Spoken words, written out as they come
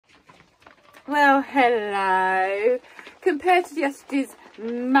Well, hello. Compared to yesterday's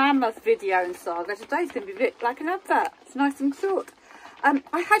mammoth video and saga, today's going to be a bit like an advert. It's nice and short.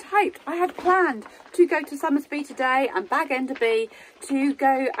 I had hoped, I had planned to go to Sommersby today and Bag Endeby to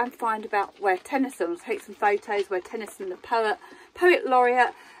go and find about where Tennysons, take some photos where Tennyson, the poet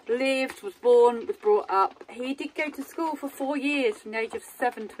laureate, lived, was born, was brought up. He did go to school for 4 years from the age of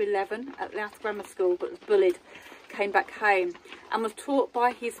 7 to 11 at Louth Grammar School, but was bullied, came back home and was taught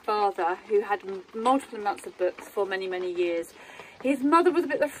by his father, who had multiple amounts of books for many, many years. His mother was a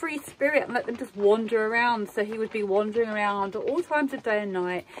bit of a free spirit and let them just wander around, so he would be wandering around at all times of day and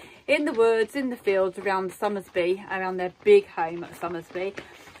night, in the woods, in the fields around Sommersby, around their big home at Sommersby,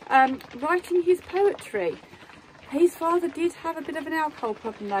 writing his poetry. His father did have a bit of an alcohol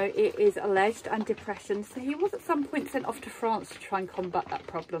problem though, it is alleged, and depression, so he was at some point sent off to France to try and combat that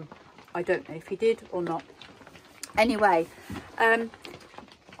problem. I don't know if he did or not. Anyway,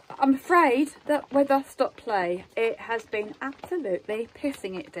 I'm afraid that weather stopped play. It has been absolutely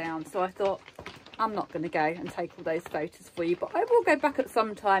pissing it down, so I thought I'm not going to go and take all those photos for you, but I will go back at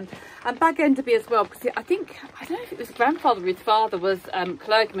some time. And Bag Endeby as well, because I don't know if it was grandfather or his father was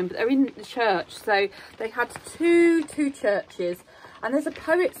clergyman, but they're in the church, so they had two churches, and there's a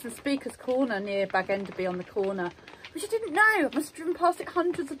poets and speakers corner near Bag Endeby on the corner, which I didn't know. I must have driven past it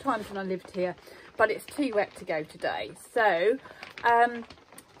hundreds of times when I lived here, but it's too wet to go today. So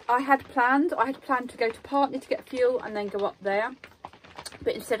I had planned to go to Partney to get fuel and then go up there,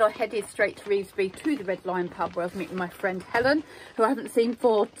 but instead I headed straight to Revesby to the Red Lion pub, where I was meeting my friend Helen, who I haven't seen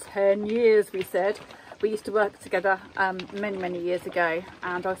for 10 years, we said. We used to work together many years ago,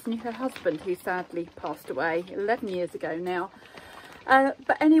 and I knew her husband, who sadly passed away 11 years ago now.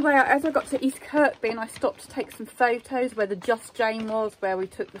 But anyway, as I got to East Kirkby and I stopped to take some photos where the Just Jane was, where we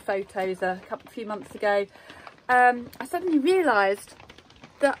took the photos a few months ago, I suddenly realised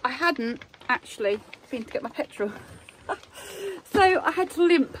that I hadn't actually been to get my petrol. So I had to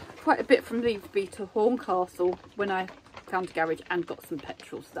limp quite a bit from Revesby to Horncastle when I found a garage and got some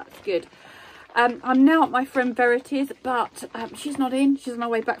petrol, so that's good. I'm now at my friend Verity's, but she's not in. She's on her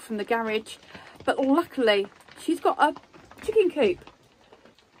way back from the garage, but luckily she's got a chicken coop.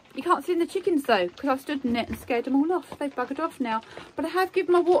 You can't see the chickens though, because I've stood in it and scared them all off. They've buggered off now, but I have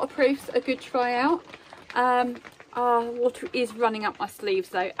given my waterproofs a good try out. Water is running up my sleeves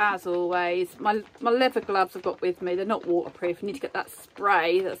though, as always. My leather gloves I've got with me, they're not waterproof. I need to get that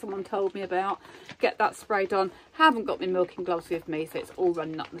spray that someone told me about, get that sprayed on. Haven't got my milking gloves with me, so it's all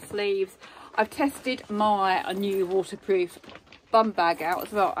running up my sleeves. I've tested my new waterproof bum bag out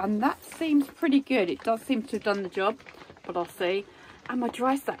as well, and that seems pretty good. It does seem to have done the job, but I'll see. And my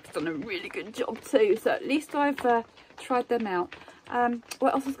dry sack's done a really good job too, so at least I've tried them out.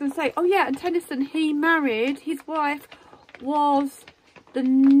 What else was I going to say? Oh yeah, and Tennyson, he married, his wife was the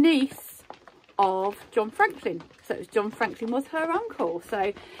niece of John Franklin. So it was John Franklin was her uncle.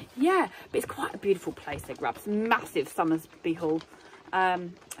 So yeah, but it's quite a beautiful place. They grab some massive Sommersby Hall.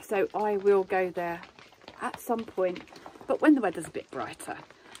 So I will go there at some point, but when the weather's a bit brighter.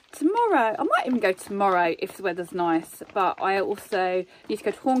 Tomorrow, I might even go tomorrow if the weather's nice, but I also need to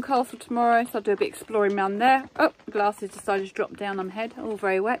go to Horncastle tomorrow, so I'll do a bit exploring around there. Oh, the glasses decided to drop down on my head, all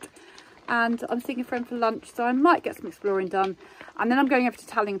very wet. And I'm seeing a friend for lunch, so I might get some exploring done. And then I'm going over to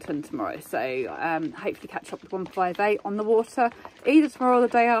Tallington tomorrow, so hopefully catch up with 158 on the water, either tomorrow or the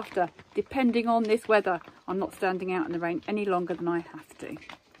day after, depending on this weather. I'm not standing out in the rain any longer than I have to.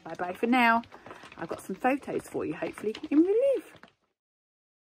 Bye bye for now. I've got some photos for you, hopefully in real